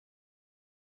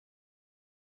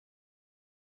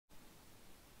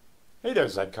Hey there,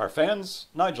 Zedcar fans.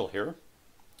 Nigel here.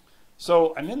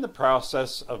 So I'm in the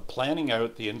process of planning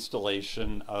out the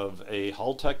installation of a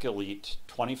Haltech Elite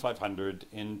 2500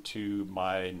 into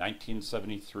my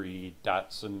 1973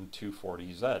 Datsun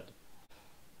 240Z.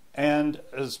 And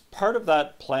as part of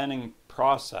that planning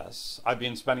process, I've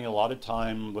been spending a lot of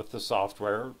time with the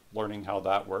software, learning how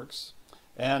that works.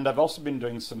 And I've also been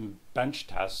doing some bench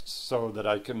tests so that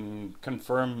I can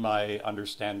confirm my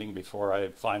understanding before I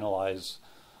finalize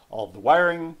all of the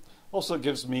wiring. Also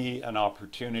gives me an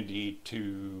opportunity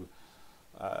to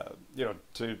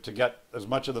to get as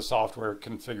much of the software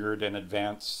configured in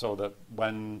advance so that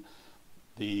when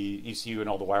the ECU and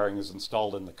all the wiring is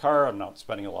installed in the car, I'm not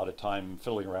spending a lot of time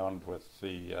fiddling around with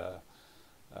the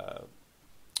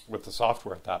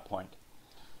software at that point.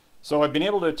 So I've been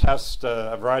able to test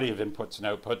a variety of inputs and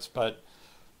outputs, but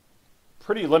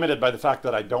pretty limited by the fact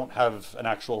that I don't have an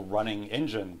actual running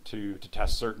engine to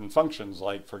test certain functions,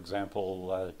 like, for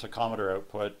example, tachometer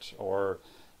output, or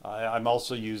I'm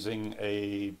also using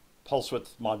a pulse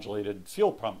width modulated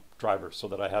fuel pump driver so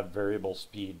that I have variable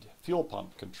speed fuel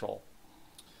pump control.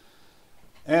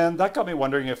 And that got me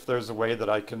wondering if there's a way that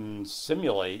I can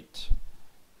simulate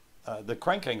the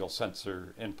crank angle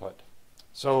sensor input.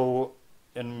 So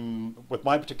with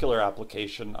my particular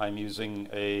application, I'm using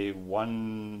a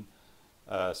 1/6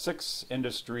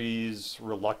 Industries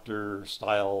reluctor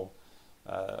style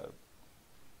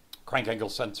crank angle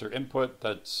sensor input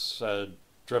that's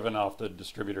driven off the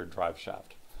distributor drive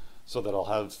shaft, so that I'll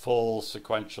have full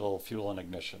sequential fuel and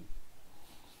ignition.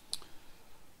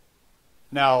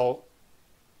 Now,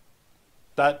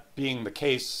 that being the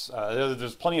case,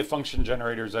 there's plenty of function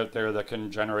generators out there that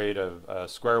can generate a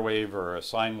square wave or a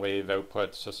sine wave output.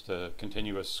 It's just a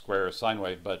continuous square sine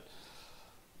wave. But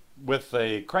with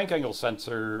a crank angle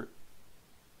sensor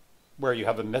where you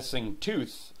have a missing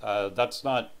tooth, that's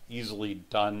not easily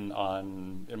done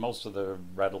in most of the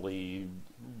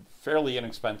fairly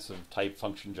inexpensive type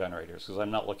function generators, because I'm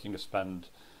not looking to spend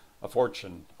a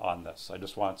fortune on this. I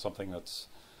just want something that's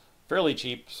fairly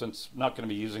cheap, since I'm not going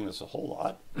to be using this a whole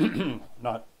lot.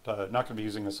 not going to be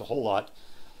using this a whole lot,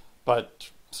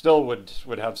 but still would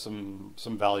have some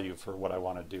value for what I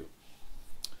want to do.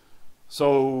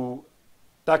 So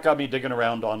that got me digging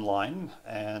around online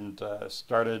and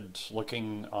started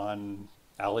looking on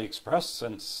AliExpress,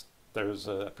 since there's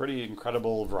a pretty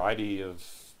incredible variety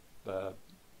of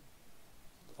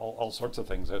all sorts of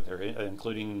things out there,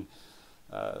 including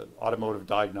automotive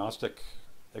diagnostic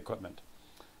equipment.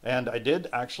 And I did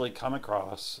actually come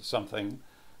across something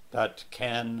that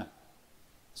can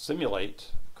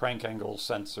simulate crank angle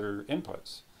sensor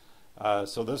inputs.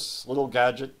 So this little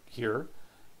gadget here,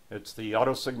 it's the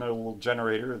auto signal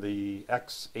generator, the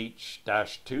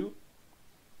XH-2.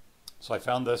 So I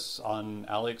found this on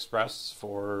AliExpress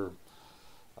for,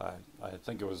 I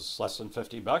think it was less than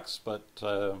 50 bucks, but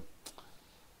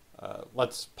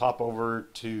let's pop over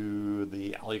to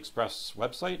the AliExpress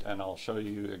website and I'll show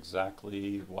you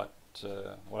exactly what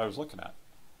I was looking at.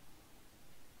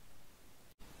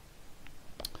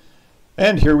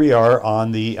 And here we are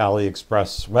on the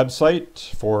AliExpress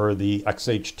website for the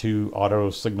XH-2 auto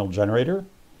signal generator.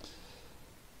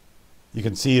 You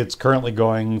can see it's currently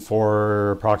going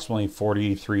for approximately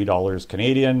 $43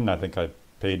 Canadian. I think I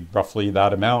paid roughly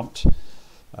that amount.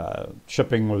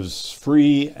 Shipping was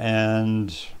free,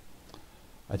 and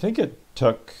I think it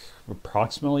took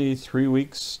approximately 3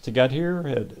 weeks to get here.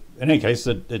 In any case,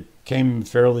 it came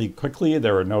fairly quickly.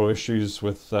 There were no issues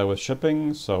with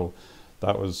shipping, so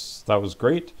that was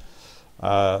great.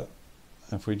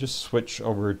 If we just switch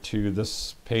over to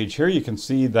this page here, you can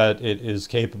see that it is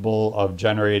capable of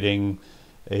generating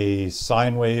a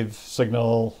sine wave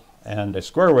signal and a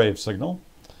square wave signal,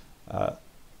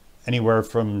 anywhere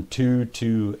from 2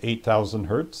 to 8,000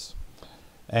 hertz.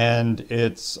 And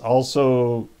it's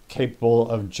also capable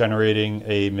of generating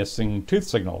a missing tooth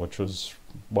signal, which was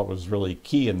what was really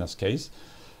key in this case.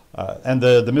 And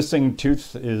the missing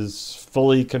tooth is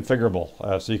fully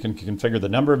configurable. So you can configure the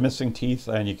number of missing teeth,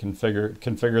 and you can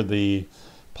configure the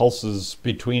pulses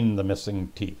between the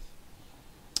missing teeth.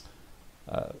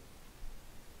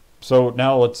 So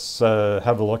now let's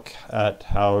have a look at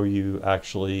how you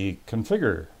actually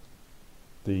configure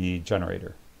the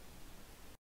generator.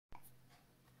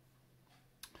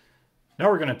 Now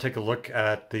we're going to take a look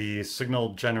at the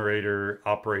signal generator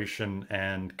operation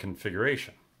and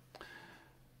configuration.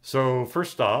 So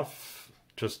first off,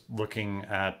 just looking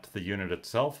at the unit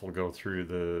itself, we'll go through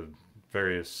the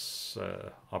various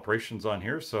operations on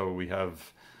here. So we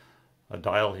have a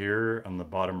dial here on the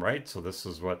bottom right. So this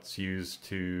is what's used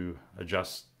to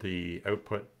adjust the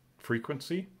output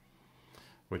frequency.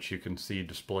 which you can see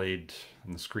displayed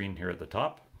in the screen here at the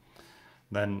top.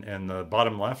 Then in the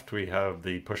bottom left, we have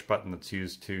the push button that's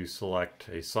used to select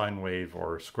a sine wave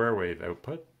or square wave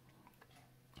output.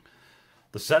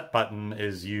 The set button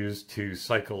is used to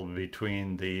cycle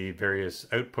between the various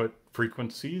output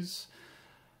frequencies,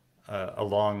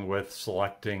 along with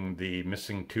selecting the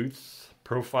missing tooth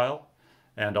profile,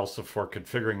 and also for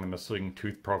configuring the missing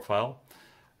tooth profile.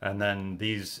 And then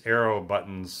these arrow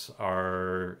buttons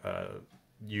are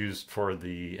used for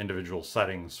the individual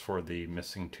settings for the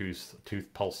missing tooth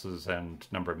pulses and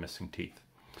number of missing teeth.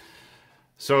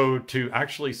 So to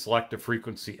actually select a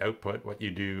frequency output, what you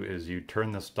do is you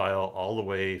turn this dial all the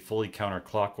way fully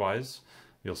counterclockwise.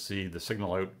 You'll see the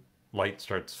signal out light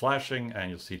starts flashing, and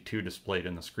you'll see 2 displayed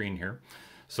in the screen here.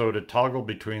 So to toggle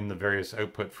between the various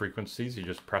output frequencies, you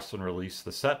just press and release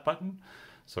the set button.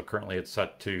 So currently it's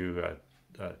set to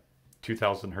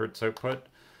 2000 hertz output.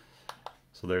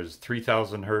 So there's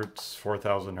 3000 hertz,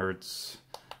 4000 hertz,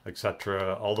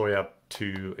 etc., all the way up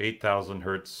to 8000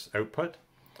 hertz output.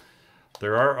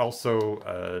 There are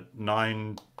also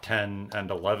 9, 10,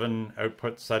 and 11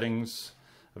 output settings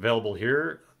available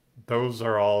here. Those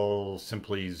are all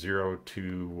simply 0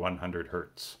 to 100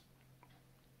 hertz.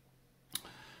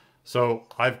 So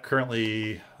I'm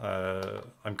currently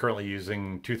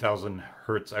using 2000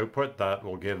 hertz output. That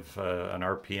will give an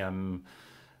RPM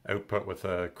output with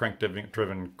a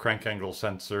crank-driven crank angle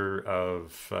sensor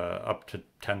of up to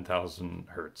 10,000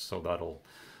 hertz. So that'll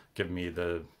give me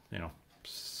the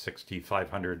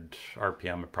 6,500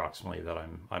 RPM approximately that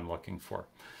I'm looking for.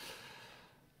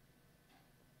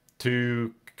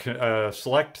 To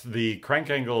select the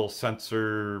crank angle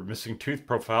sensor missing tooth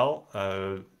profile,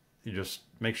 you just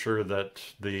make sure that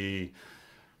the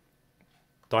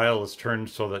dial is turned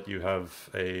so that you have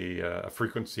a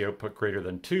frequency output greater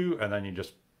than 2, and then you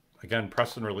just again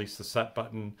press and release the set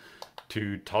button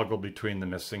to toggle between the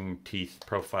missing teeth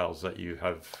profiles that you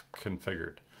have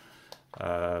configured.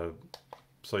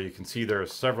 So you can see there are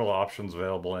several options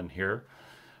available in here.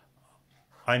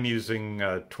 I'm using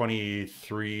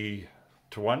 23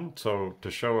 to 1, so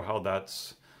to show how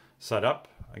that's set up,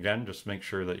 again, just make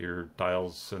sure that your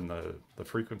dial's in the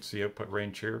frequency output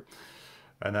range here.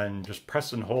 And then just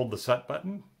press and hold the set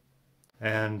button.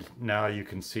 And now you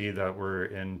can see that we're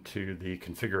into the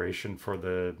configuration for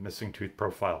the missing tooth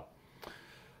profile.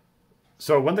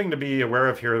 So one thing to be aware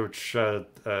of here, which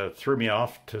threw me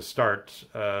off to start.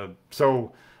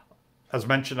 So as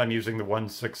mentioned, I'm using the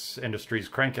 1/6 Industries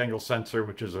crank angle sensor,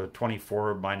 which is a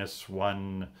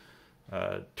 24-1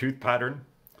 tooth pattern.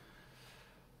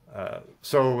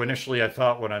 So initially I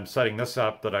thought when I'm setting this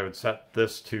up that I would set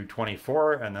this to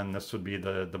 24, and then this would be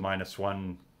the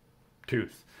 -1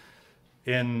 tooth.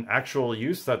 In actual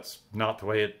use, that's not the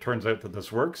way it turns out that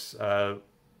this works.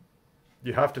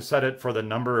 You have to set it for the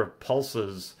number of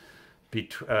pulses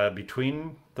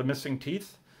between the missing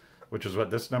teeth, which is what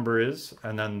this number is,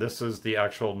 and then this is the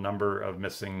actual number of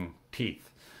missing teeth.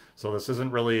 So this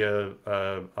isn't really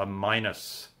a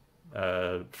minus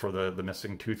for the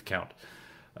missing tooth count.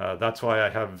 That's why I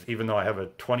have, even though I have a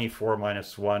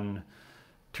 24-1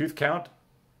 tooth count,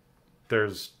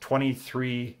 there's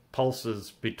 23 pulses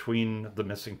between the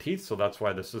missing teeth, so that's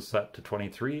why this is set to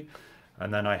 23.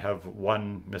 And then I have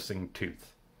 1 missing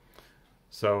tooth.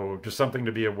 So just something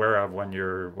to be aware of when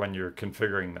you're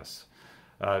configuring this.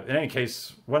 In any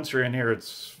case, once you're in here,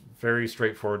 it's very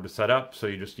straightforward to set up. So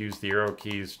you just use the arrow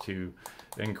keys to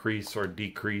increase or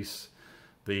decrease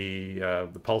the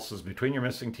pulses between your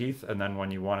missing teeth. And then when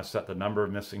you want to set the number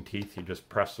of missing teeth, you just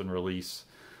press and release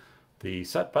the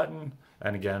set button.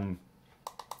 And again,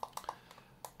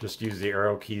 just use the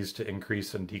arrow keys to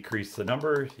increase and decrease the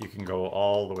number. You can go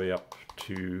all the way up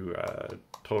to a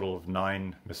total of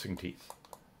 9 missing teeth.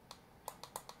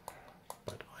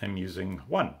 But I'm using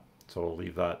 1, so we'll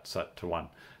leave that set to 1.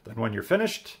 Then when you're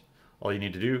finished, all you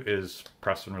need to do is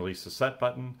press and release the set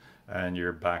button, and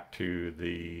you're back to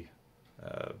the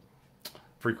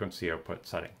frequency output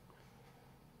setting.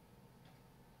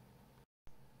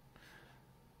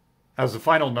 As a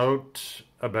final note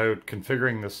about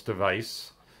configuring this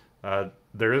device,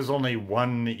 there is only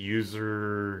one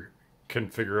user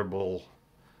configurable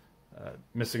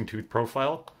missing tooth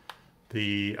profile.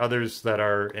 The others that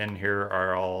are in here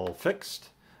are all fixed.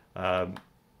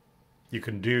 You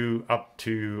can do up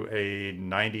to a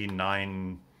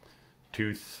 99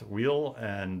 tooth wheel,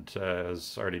 and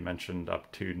as already mentioned,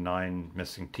 up to 9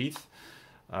 missing teeth.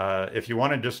 If you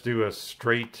want to just do a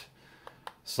straight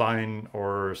sine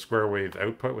or square wave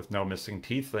output with no missing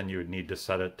teeth, then you would need to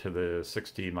set it to the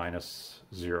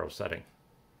 60-0 setting.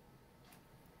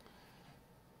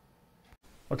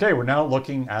 Okay, we're now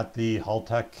looking at the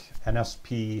Haltech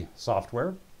NSP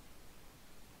software.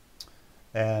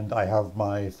 And I have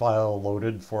my file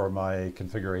loaded for my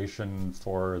configuration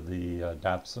for the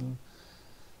Datsun.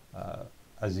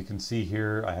 As you can see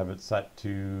here, I have it set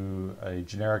to a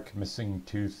generic missing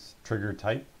tooth trigger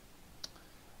type.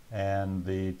 And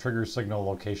the trigger signal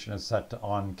location is set to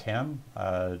on cam.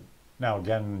 Now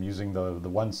again, using the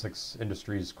 1.6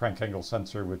 Industries crank angle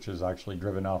sensor, which is actually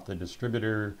driven off the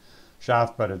distributor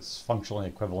shaft, but it's functionally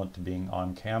equivalent to being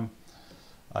on cam.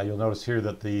 You'll notice here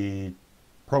that the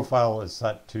profile is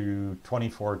set to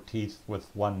 24 teeth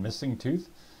with one missing tooth.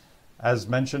 As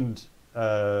mentioned,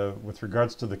 with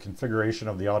regards to the configuration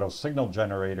of the auto signal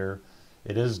generator,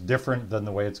 it is different than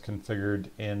the way it's configured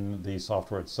in the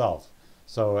software itself.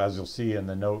 So as you'll see in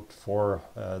the note for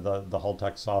the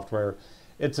Haltech software,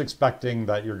 it's expecting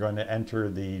that you're going to enter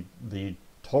the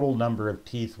total number of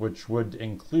teeth, which would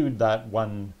include that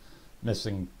one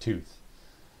missing tooth.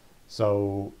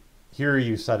 So here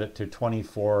you set it to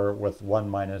 24 with one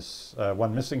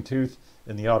missing tooth.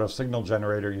 In the auto signal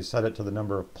generator, you set it to the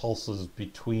number of pulses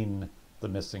between the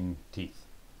missing teeth.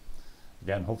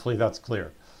 Again, hopefully that's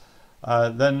clear.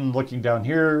 Then looking down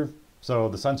here, so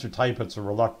the sensor type, it's a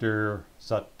reluctor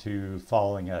set to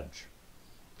falling edge.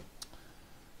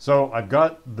 So I've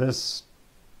got this,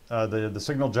 the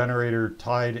signal generator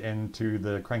tied into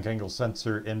the crank angle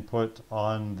sensor input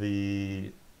on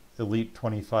the Elite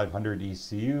 2500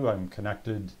 ECU. I'm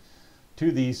connected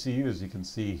to the ECU, as you can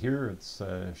see here, it's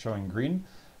showing green.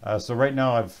 So right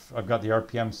now I've got the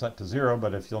RPM set to 0,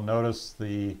 but if you'll notice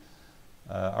the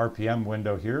RPM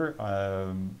window here,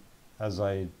 as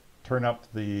I turn up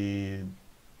the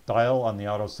dial on the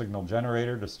auto signal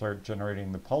generator to start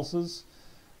generating the pulses,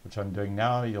 which I'm doing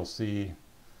now, you'll see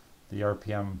the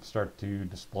RPM start to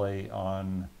display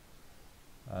on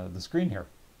the screen here.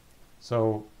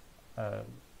 So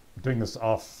doing this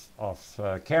off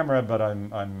camera, but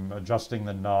I'm adjusting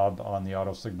the knob on the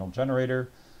auto signal generator,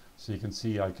 so you can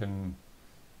see I can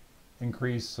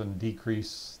increase and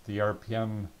decrease the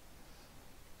RPM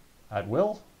at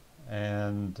will,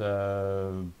 and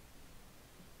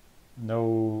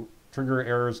no trigger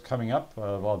errors coming up.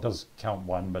 Well, it does count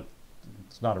one, but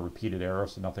it's not a repeated error,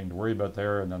 so nothing to worry about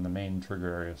there. And then the main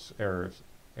trigger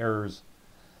errors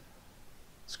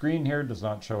screen here does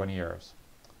not show any errors.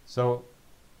 So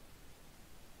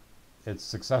it's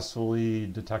successfully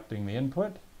detecting the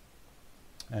input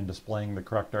and displaying the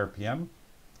correct RPM.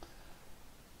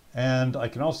 And I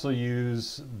can also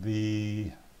use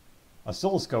the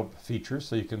oscilloscope feature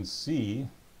so you can see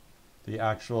the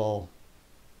actual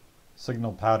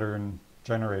signal pattern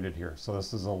generated here. So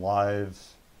this is a live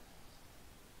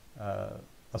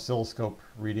oscilloscope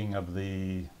reading of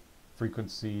the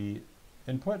frequency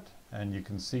input, and you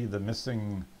can see the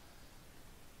missing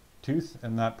tooth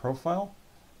in that profile.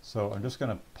 So I'm just going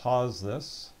to pause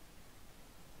this.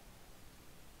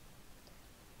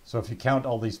 So if you count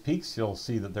all these peaks, you'll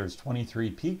see that there's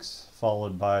 23 peaks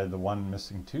followed by the one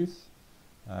missing tooth.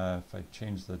 If I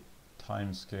change the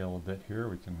time scale a bit here,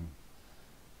 we can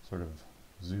sort of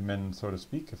zoom in, so to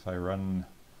speak. If I run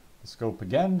the scope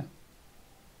again,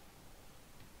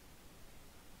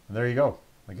 and there you go.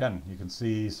 Again, you can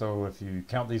see, so if you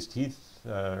count these teeth,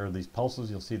 or these pulses,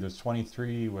 you'll see there's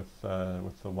 23 with the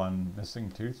one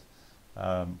missing tooth.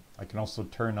 I can also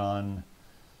turn on,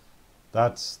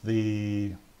 that's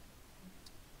the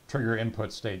trigger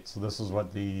input state. So this is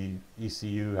what the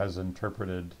ECU has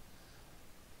interpreted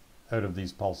out of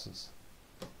these pulses.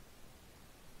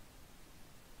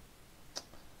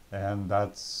 And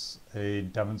that's a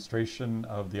demonstration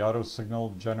of the auto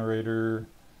signal generator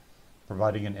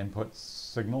providing an input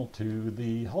signal to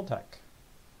the Haltech.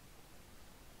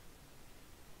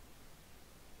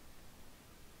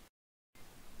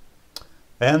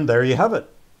 And there you have it.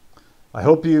 I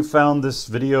hope you found this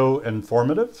video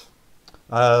informative.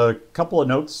 A couple of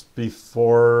notes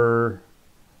before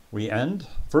we end.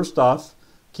 First off,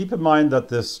 keep in mind that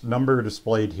this number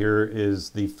displayed here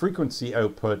is the frequency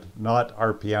output, not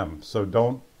RPM. So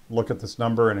don't look at this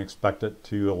number and expect it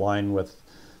to align with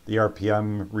the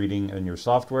RPM reading in your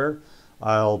software.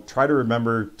 I'll try to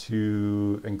remember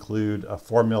to include a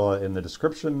formula in the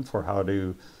description for how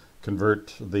to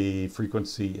convert the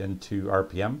frequency into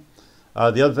RPM.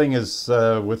 The other thing is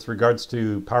with regards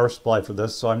to power supply for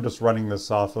this, so I'm just running this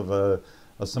off of a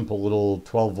simple little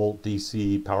 12 volt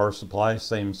DC power supply,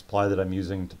 same supply that I'm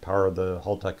using to power the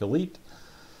Haltech Elite.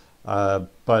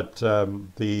 But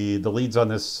the leads on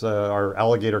this are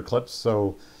alligator clips,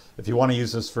 so if you want to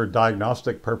use this for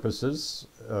diagnostic purposes,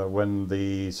 when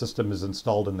the system is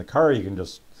installed in the car, you can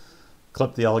just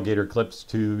clip the alligator clips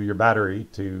to your battery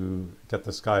to get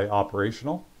this guy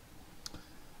operational.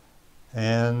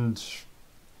 And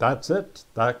that's it.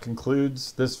 That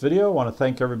concludes this video. I want to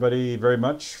thank everybody very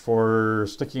much for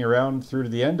sticking around through to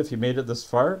the end if you made it this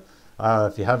far.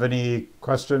 If you have any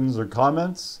questions or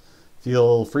comments,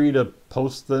 feel free to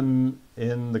post them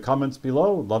in the comments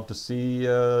below. I'd love to see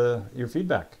your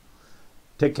feedback.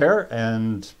 Take care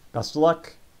and best of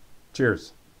luck.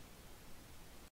 Cheers.